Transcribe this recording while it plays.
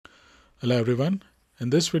Hello everyone.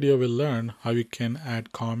 In this video we'll learn how you can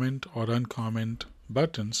add comment or uncomment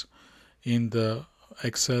buttons in the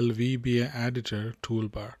Excel VBA editor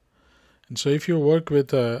toolbar. And so if you work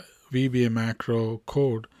with a VBA macro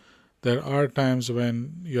code, there are times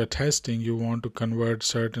when you're testing you want to convert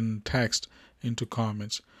certain text into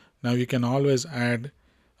comments. Now you can always add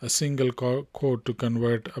a single code to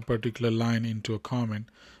convert a particular line into a comment,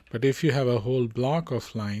 but if you have a whole block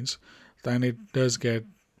of lines, then it does get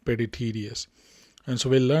pretty tedious. And so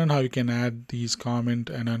we'll learn how you can add these comment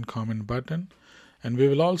and uncomment button, and we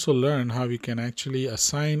will also learn how we can actually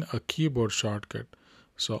assign a keyboard shortcut,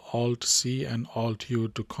 so Alt C and Alt U,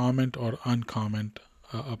 to comment or uncomment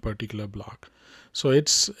a particular block. So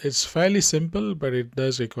it's fairly simple, but it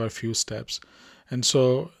does require a few steps. And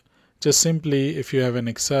so just simply, if you have an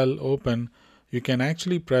Excel open, you can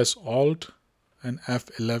actually press Alt and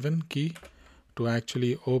F11 key to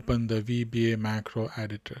actually open the VBA macro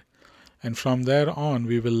editor. And from there on,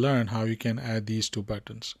 we will learn how you can add these two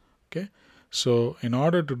buttons. Okay, so in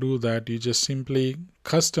order to do that, you just simply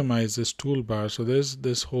customize this toolbar. So there's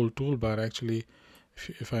this whole toolbar. Actually,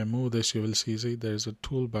 if I move this, you will see there's a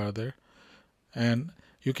toolbar there, and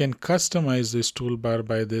you can customize this toolbar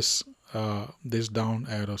by this this down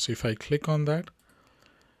arrow. So if I click on that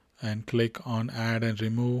and click on Add and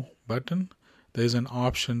Remove button, there's an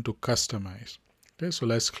option to customize. Okay, so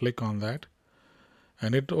let's click on that,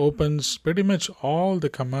 and it opens pretty much all the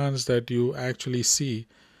commands that you actually see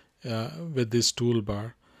with this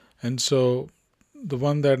toolbar. And so the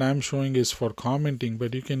one that I'm showing is for commenting,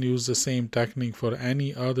 but you can use the same technique for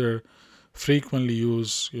any other frequently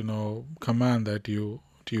used command that you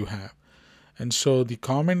have. And so the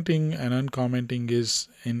commenting and uncommenting is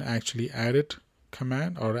in actually edit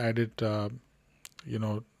command or edit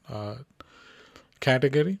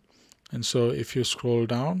category. And so if you scroll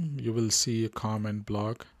down, you will see a comment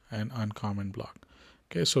block and uncomment block.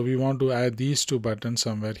 Okay, so we want to add these two buttons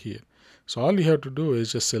somewhere here. So all you have to do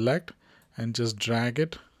is just select and just drag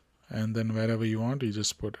it, and then wherever you want, you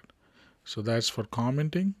just put it. So that's for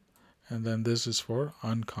commenting, and then this is for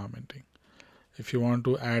uncommenting. If you want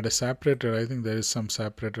to add a separator, I think there is some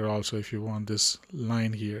separator also. If you want this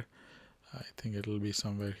line here, I think it'll be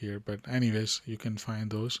somewhere here, but anyways, you can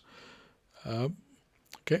find those.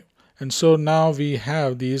 Okay, and so now we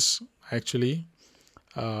have these actually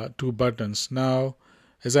two buttons. Now,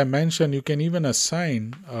 as I mentioned, you can even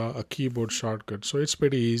assign a keyboard shortcut. So it's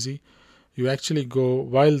pretty easy. You actually go,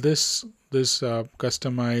 while this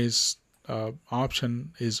customize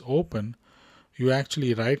option is open, you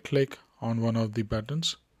actually right click on one of the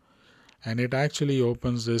buttons, and it actually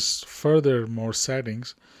opens this further more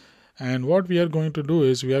settings. And what we are going to do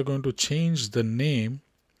is we are going to change the name.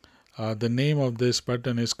 The name of this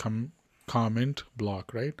button is comment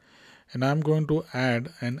block, right? And I'm going to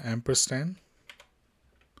add an ampersand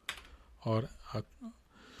or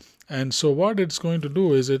and so what it's going to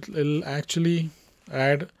do is it'll actually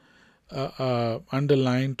add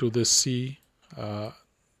underline to the C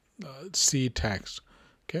text.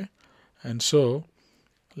 Okay, and so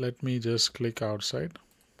let me just click outside.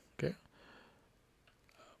 Okay,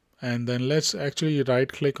 and then let's actually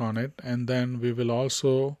right click on it, and then we will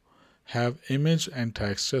also have image and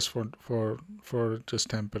text just for just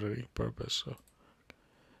temporary purpose. So,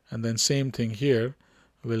 and then same thing here,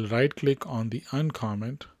 we'll right click on the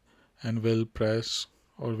uncomment, and we'll press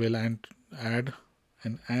or we'll add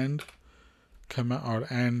an and command or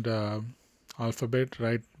and alphabet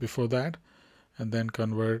right before that, and then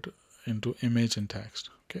convert into image and text.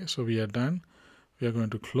 Okay, so we are done. We are going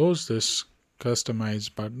to close this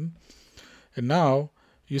customize button, and now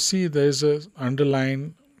you see there's a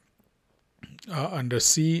underline under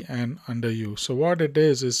C and under U. So what it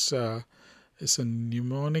is it's a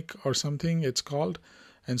mnemonic or something it's called,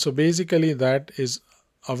 and so basically that is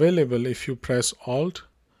available if you press Alt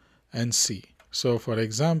and C. So for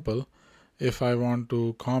example, if I want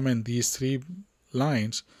to comment these three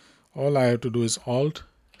lines, all I have to do is Alt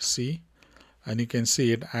C, and you can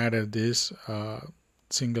see it added this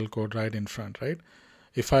single quote right in front, right?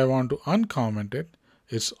 If I want to uncomment it,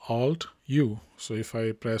 it's Alt U. So if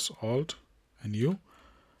I press Alt and U,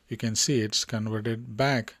 you can see it's converted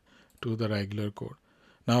back to the regular code.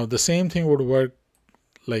 Now the same thing would work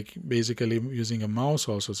like basically using a mouse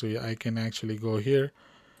also. So I can actually go here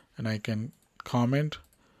and I can comment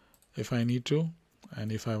if I need to,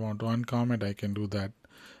 and if I want to uncomment, I can do that.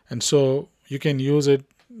 And so you can use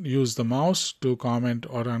the mouse to comment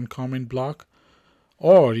or uncomment block,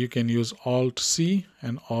 or you can use Alt C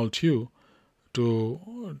and Alt U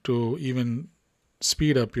to even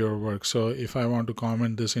speed up your work. So if I want to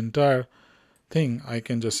comment this entire thing, I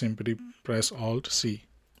can just simply press Alt C,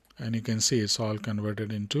 and you can see it's all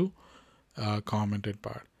converted into commented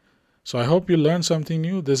part. So I hope you learned something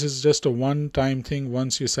new. This is just a one-time thing.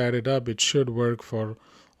 Once you set it up, it should work for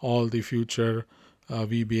all the future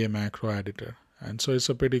VBA macro editor. And so it's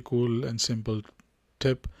a pretty cool and simple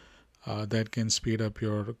tip that can speed up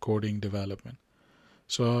your coding development.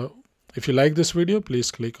 So if you like this video, please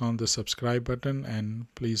click on the subscribe button and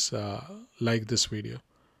please like this video.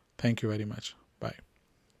 Thank you very much.